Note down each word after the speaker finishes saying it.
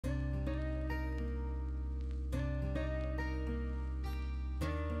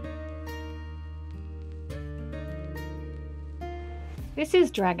This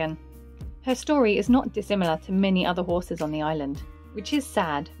is Dragon. Her story is not dissimilar to many other horses on the island, which is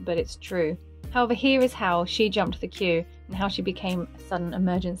sad, but it's true. However, here is how she jumped the queue and how she became a sudden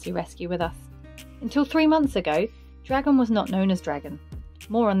emergency rescue with us. Until 3 months ago, Dragon was not known as Dragon.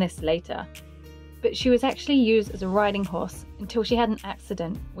 More on this later. But she was actually used as a riding horse until she had an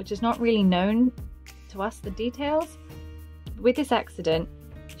accident, which is not really known to us, the details. With this accident,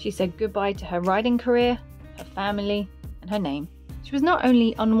 she said goodbye to her riding career, her family, and her name. She was not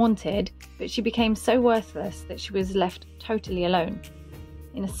only unwanted, but she became so worthless that she was left totally alone,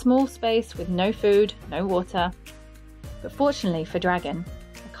 in a small space with no food, no water. But fortunately for Dragon,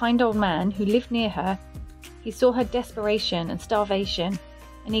 a kind old man who lived near her, he saw her desperation and starvation,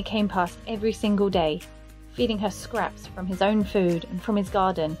 and he came past every single day, feeding her scraps from his own food and from his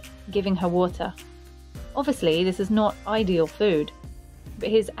garden, giving her water. Obviously, this is not ideal food, but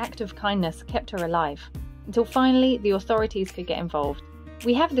his act of kindness kept her alive, until finally the authorities could get involved.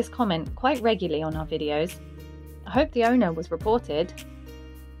 We have this comment quite regularly on our videos. I hope the owner was reported.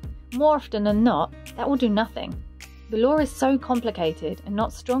 More often than not, that will do nothing. The law is so complicated and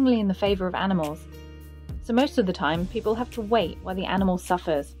not strongly in the favour of animals. So most of the time, people have to wait while the animal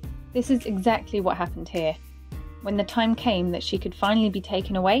suffers. This is exactly what happened here. When the time came that she could finally be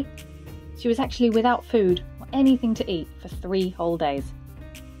taken away, she was actually without food or anything to eat for 3 whole days.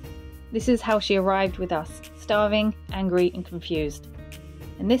 This is how she arrived with us, starving, angry and confused.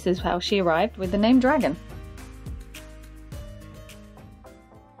 And this is how she arrived with the name Dragon.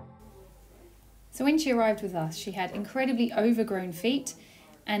 So when she arrived with us, she had incredibly overgrown feet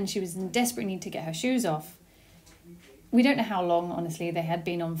and she was in desperate need to get her shoes off. We don't know how long, honestly, they had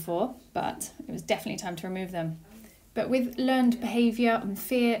been on for, but it was definitely time to remove them. But with learned behaviour and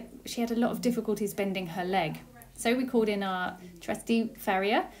fear, she had a lot of difficulties bending her leg. So we called in our trusty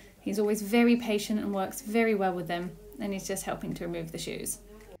farrier. He's always very patient and works very well with them, and he's just helping to remove the shoes.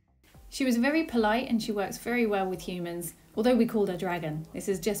 She was very polite and she works very well with humans, although we called her Dragon. This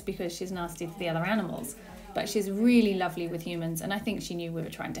is just because she's nasty to the other animals, but she's really lovely with humans, and I think she knew we were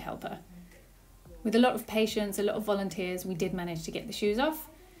trying to help her. With a lot of patience, a lot of volunteers, we did manage to get the shoes off,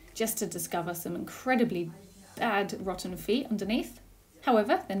 just to discover some incredibly bad rotten feet underneath.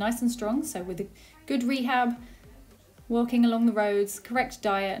 However, they're nice and strong, so with a good rehab, walking along the roads, correct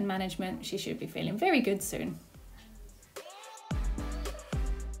diet and management, she should be feeling very good soon.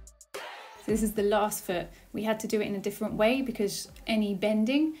 So this is the last foot. We had to do it in a different way because any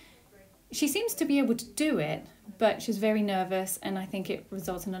bending, she seems to be able to do it, but she's very nervous and I think it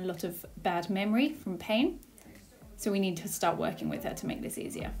results in a lot of bad memory from pain. So we need to start working with her to make this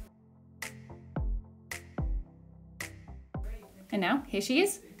easier. And now, here she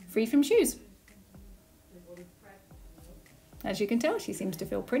is, free from shoes. As you can tell, she seems to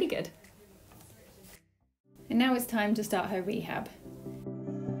feel pretty good. And now it's time to start her rehab.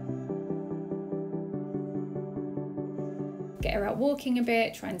 Get her out walking a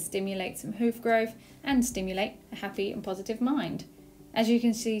bit, try and stimulate some hoof growth and stimulate a happy and positive mind. As you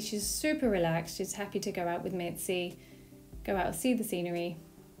can see, she's super relaxed. She's happy to go out with me at sea, go out and see the scenery.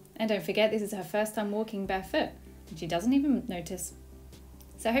 And don't forget, this is her first time walking barefoot and she doesn't even notice.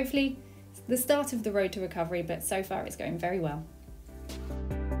 So hopefully it's the start of the road to recovery, but so far it's going very well.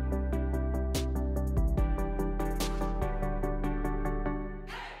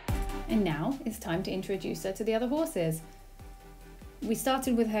 And now it's time to introduce her to the other horses. We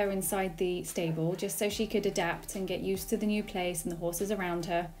started with her inside the stable just so she could adapt and get used to the new place and the horses around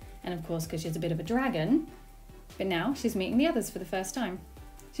her, and of course because she's a bit of a dragon. But now she's meeting the others for the first time.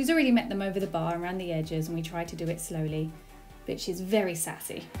 She's already met them over the bar and around the edges, and we tried to do it slowly, but she's very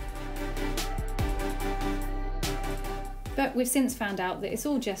sassy. But we've since found out that it's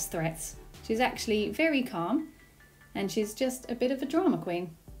all just threats. She's actually very calm and she's just a bit of a drama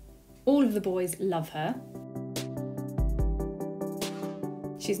queen. All of the boys love her.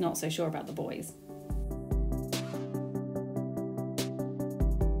 She's not so sure about the boys.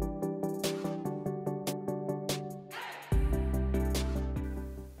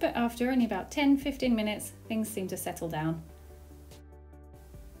 But after only about 10-15 minutes, things seem to settle down.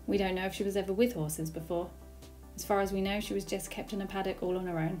 We don't know if she was ever with horses before. As far as we know, she was just kept in a paddock all on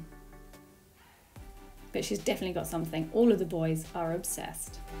her own. But she's definitely got something. All of the boys are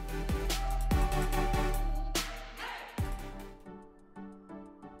obsessed.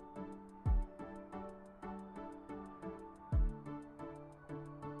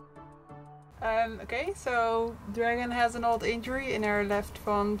 Okay, so Dragon has an old injury in her left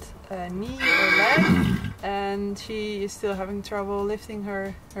front knee or leg, and she is still having trouble lifting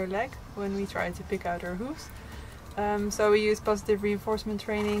her leg when we try to pick out her hooves. So we use positive reinforcement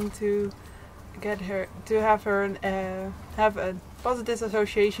training to get her to have a positive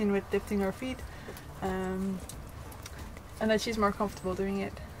association with lifting her feet, and that she's more comfortable doing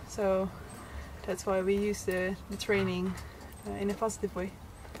it. So that's why we use the training in a positive way.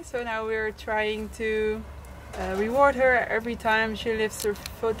 So now we're trying to reward her every time she lifts her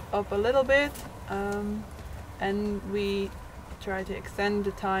foot up a little bit, and we try to extend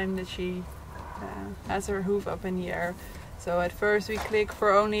the time that she has her hoof up in the air. So at first we click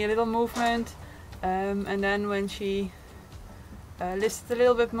for only a little movement, and then when she lifts a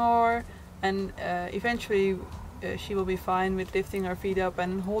little bit more, and eventually she will be fine with lifting her feet up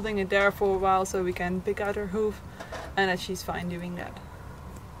and holding it there for a while so we can pick out her hoof, and that she's fine doing that.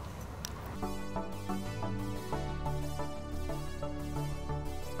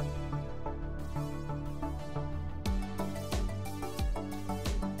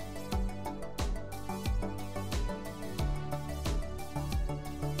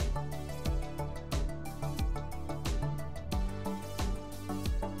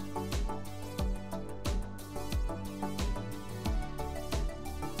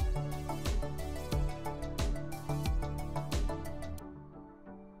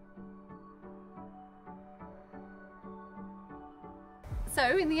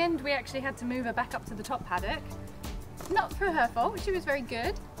 So in the end we actually had to move her back up to the top paddock. Not through her fault, she was very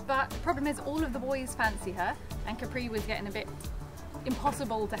good, but the problem is all of the boys fancy her and Capri was getting a bit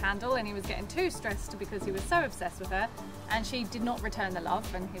impossible to handle, and he was getting too stressed because he was so obsessed with her, and she did not return the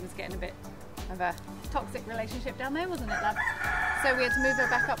love, and he was getting a bit of a toxic relationship down there, wasn't it, love? So we had to move her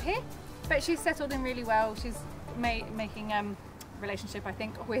back up here, but she's settled in really well. She's making a relationship, I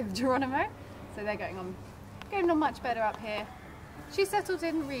think, with Geronimo, so they're going on much better up here. She settled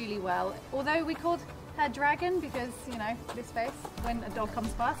in really well, although we called her Dragon because, you know, this face when a dog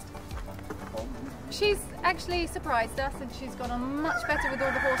comes past. She's actually surprised us, and she's gone on much better with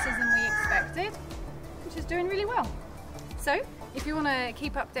all the horses than we expected, and she's doing really well. So if you want to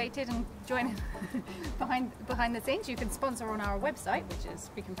keep updated and join behind the scenes, you can sponsor on our website, which is,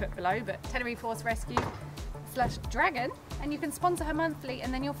 we can put below, but Tenerife Horse Rescue /Dragon, and you can sponsor her monthly,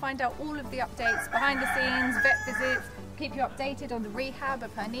 and then you'll find out all of the updates, behind the scenes, vet visits, keep you updated on the rehab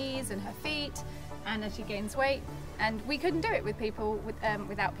of her knees and her feet, and as she gains weight. And we couldn't do it with people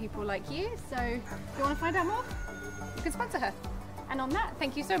without people like you, so if you want to find out more, you can sponsor her. And on that,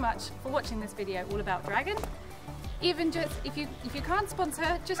 thank you so much for watching this video all about Dragon. Even just if you can't sponsor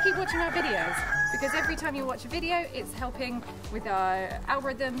her, just keep watching our videos, because every time you watch a video, it's helping with our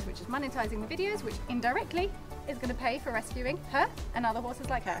algorithms, which is monetizing the videos, which indirectly is going to pay for rescuing her and other horses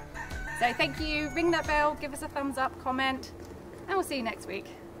like her. So thank you, ring that bell, give us a thumbs up, comment, and we'll see you next week.